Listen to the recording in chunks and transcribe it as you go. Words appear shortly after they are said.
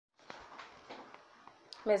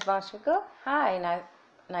Miss Bonshika. Hi,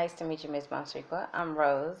 nice to meet you, Miss Bonshika. I'm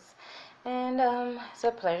Rose, and it's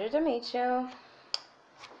a pleasure to meet you.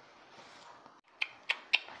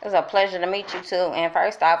 It's a pleasure to meet you too. And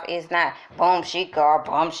first off, it's not Boom Shika or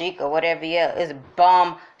Bum Shika, whatever you. It's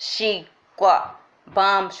Bum Shika,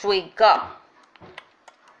 Bum Shika.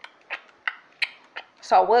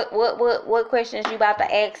 So what questions you about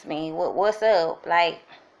to ask me? What's up? Like,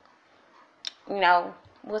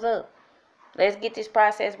 what's up? Let's get this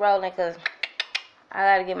process rolling, cause I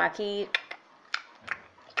gotta get my kid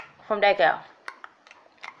from daycare.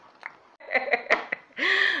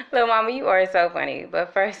 Little mama, you are so funny.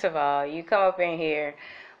 But first of all, you come up in here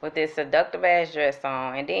with this seductive ass dress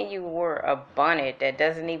on, and then you wore a bonnet that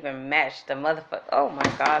doesn't even match the motherfucker. Oh my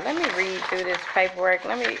god, let me read through this paperwork.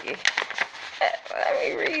 Let me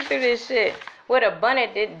read through this shit. With a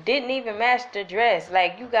bonnet that didn't even match the dress.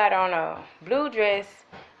 Like, you got on a blue dress,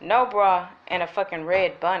 no bra, and a fucking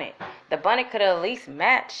red bonnet. The bonnet could have at least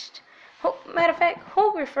matched. Matter of fact,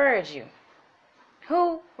 who referred you?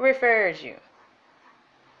 Who referred you?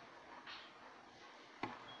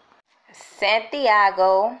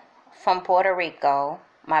 Santiago from Puerto Rico.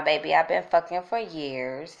 My baby, I've been fucking for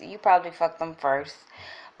years. You probably fucked them first,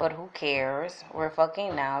 but who cares? We're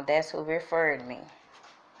fucking now. That's who referred me.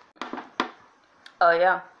 Oh,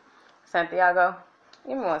 yeah. Santiago.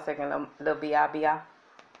 Give me 1 second, little B.I.B.I.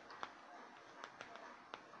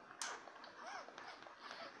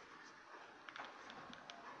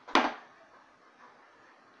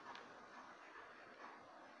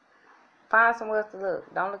 Find somewhere else to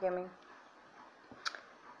look. Don't look at me.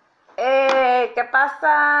 Hey, ¿qué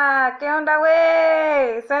pasa? ¿Qué onda,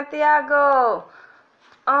 wey? Santiago.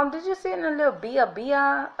 Did you see a little Bia,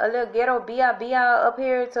 a little ghetto Bia up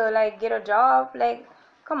here to, like, get a job? Like,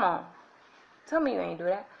 come on. Tell me you ain't do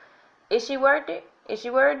that. Is she worth it? Is she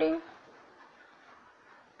worthy?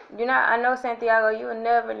 I know, Santiago, you will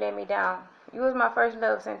never let me down. You was my first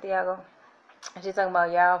love, Santiago. She's talking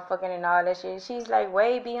about y'all fucking and all that shit. She's like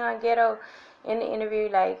way beyond ghetto in the interview.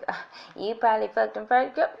 Like, you probably fucked him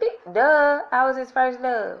first. Duh, I was his first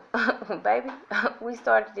love, baby. We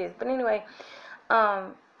started this, but anyway,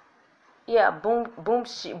 yeah, boom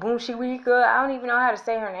Shirika. I don't even know how to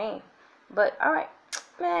say her name, but all right,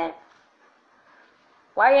 man.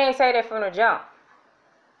 Why you ain't say that from the jump?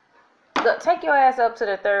 Look, take your ass up to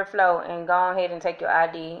the 3rd floor and go ahead and take your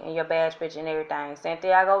ID and your badge picture and everything.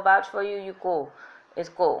 Santiago vouch for you. You cool. It's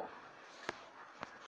cool.